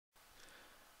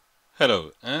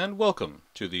Hello and welcome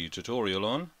to the tutorial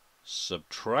on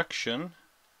subtraction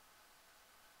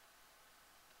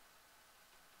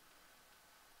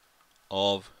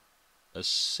of a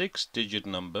 6-digit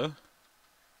number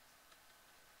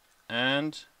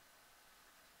and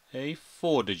a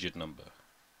 4-digit number.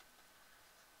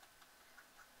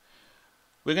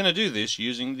 We're going to do this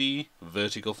using the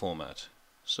vertical format.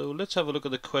 So let's have a look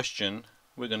at the question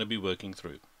we're going to be working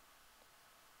through.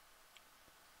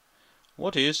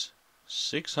 What is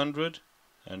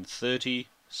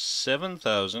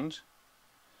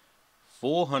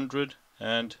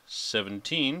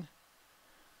 637,417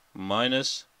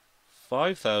 minus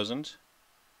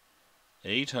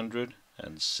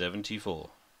 5,874?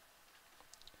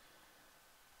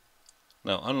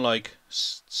 Now, unlike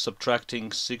subtracting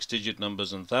 6-digit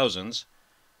numbers and thousands,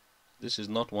 this is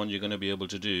not one you're going to be able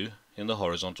to do in the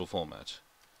horizontal format.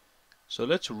 So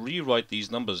let's rewrite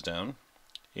these numbers down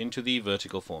into the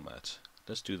vertical format.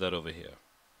 Let's do that over here.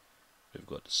 We've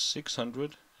got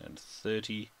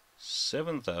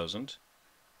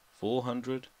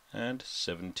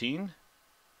 637,417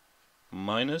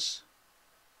 minus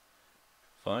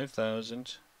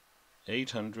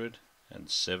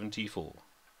 5,874.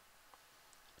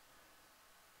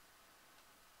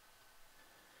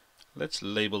 Let's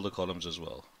label the columns as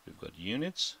well. We've got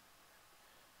units,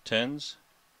 tens,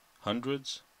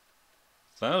 hundreds,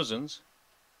 thousands,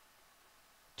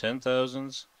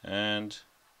 10,000s and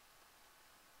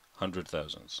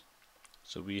 100,000s.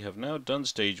 So we have now done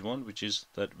stage one, which is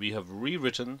that we have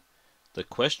rewritten the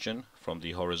question from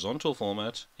the horizontal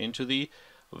format into the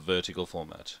vertical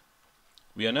format.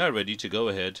 We are now ready to go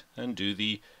ahead and do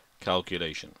the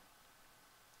calculation.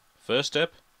 First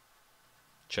step,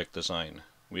 check the sign.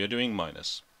 We are doing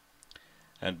minus.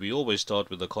 And we always start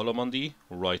with the column on the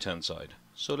right hand side.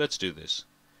 So let's do this.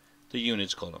 The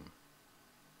units column.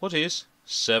 What is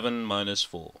 7 minus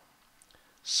 4?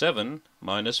 7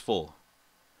 minus 4.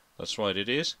 That's right, it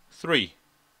is 3.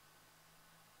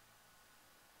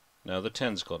 Now the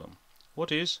tens column.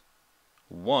 What is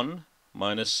 1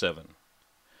 minus 7?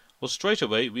 Well, straight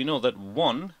away we know that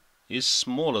 1 is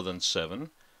smaller than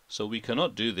 7, so we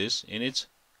cannot do this in its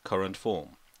current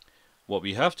form. What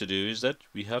we have to do is that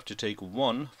we have to take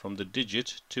 1 from the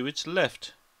digit to its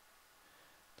left.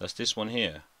 That's this one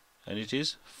here, and it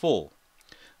is 4.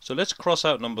 So let's cross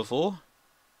out number 4.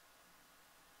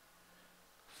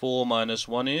 4 minus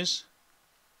 1 is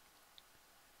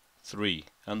 3.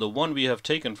 And the 1 we have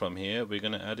taken from here, we're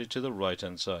going to add it to the right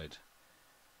hand side.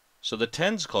 So the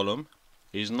tens column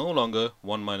is no longer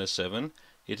 1 minus 7.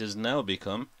 It has now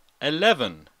become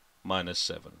 11 minus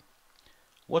 7.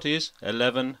 What is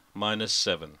 11 minus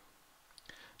 7?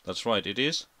 That's right, it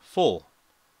is 4.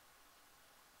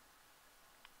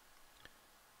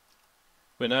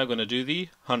 We're now going to do the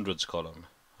hundreds column.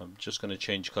 I'm just going to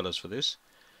change colors for this.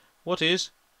 What is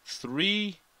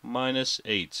 3 minus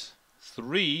 8?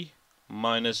 3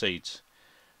 minus 8.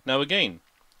 Now again,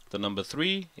 the number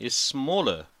 3 is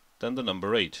smaller than the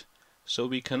number 8, so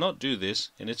we cannot do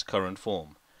this in its current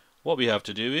form. What we have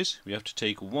to do is we have to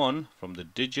take 1 from the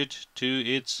digit to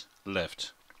its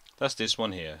left. That's this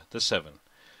one here, the 7.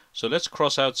 So let's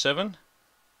cross out 7.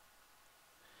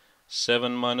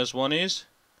 7 minus 1 is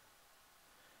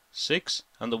 6,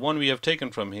 and the 1 we have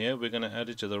taken from here, we're going to add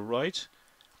it to the right.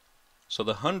 So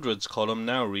the hundreds column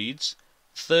now reads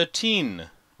 13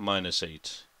 minus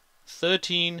 8.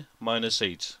 13 minus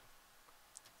 8.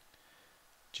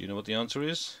 Do you know what the answer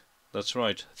is? That's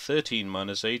right, 13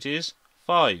 minus 8 is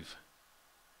 5.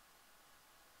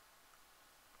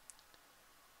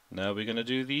 Now we're going to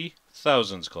do the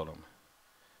thousands column.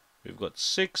 We've got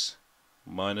 6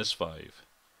 minus 5.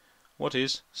 What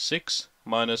is 6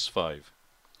 minus 5?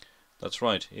 That's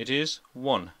right, it is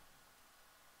 1.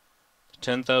 The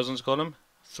 10,000s column,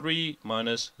 3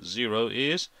 minus 0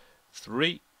 is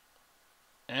 3.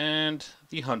 And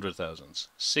the 100,000s,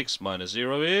 6 minus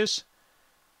 0 is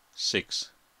 6.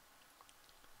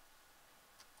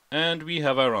 And we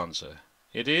have our answer.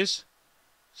 It is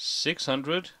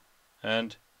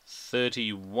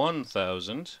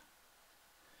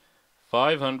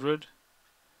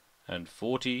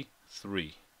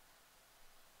 631,543.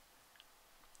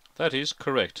 That is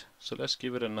correct. So let's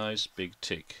give it a nice big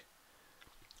tick.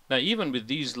 Now, even with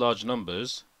these large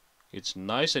numbers, it's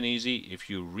nice and easy if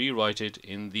you rewrite it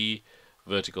in the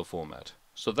vertical format.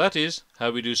 So that is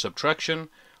how we do subtraction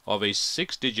of a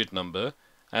 6-digit number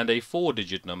and a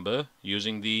 4-digit number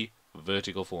using the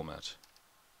vertical format.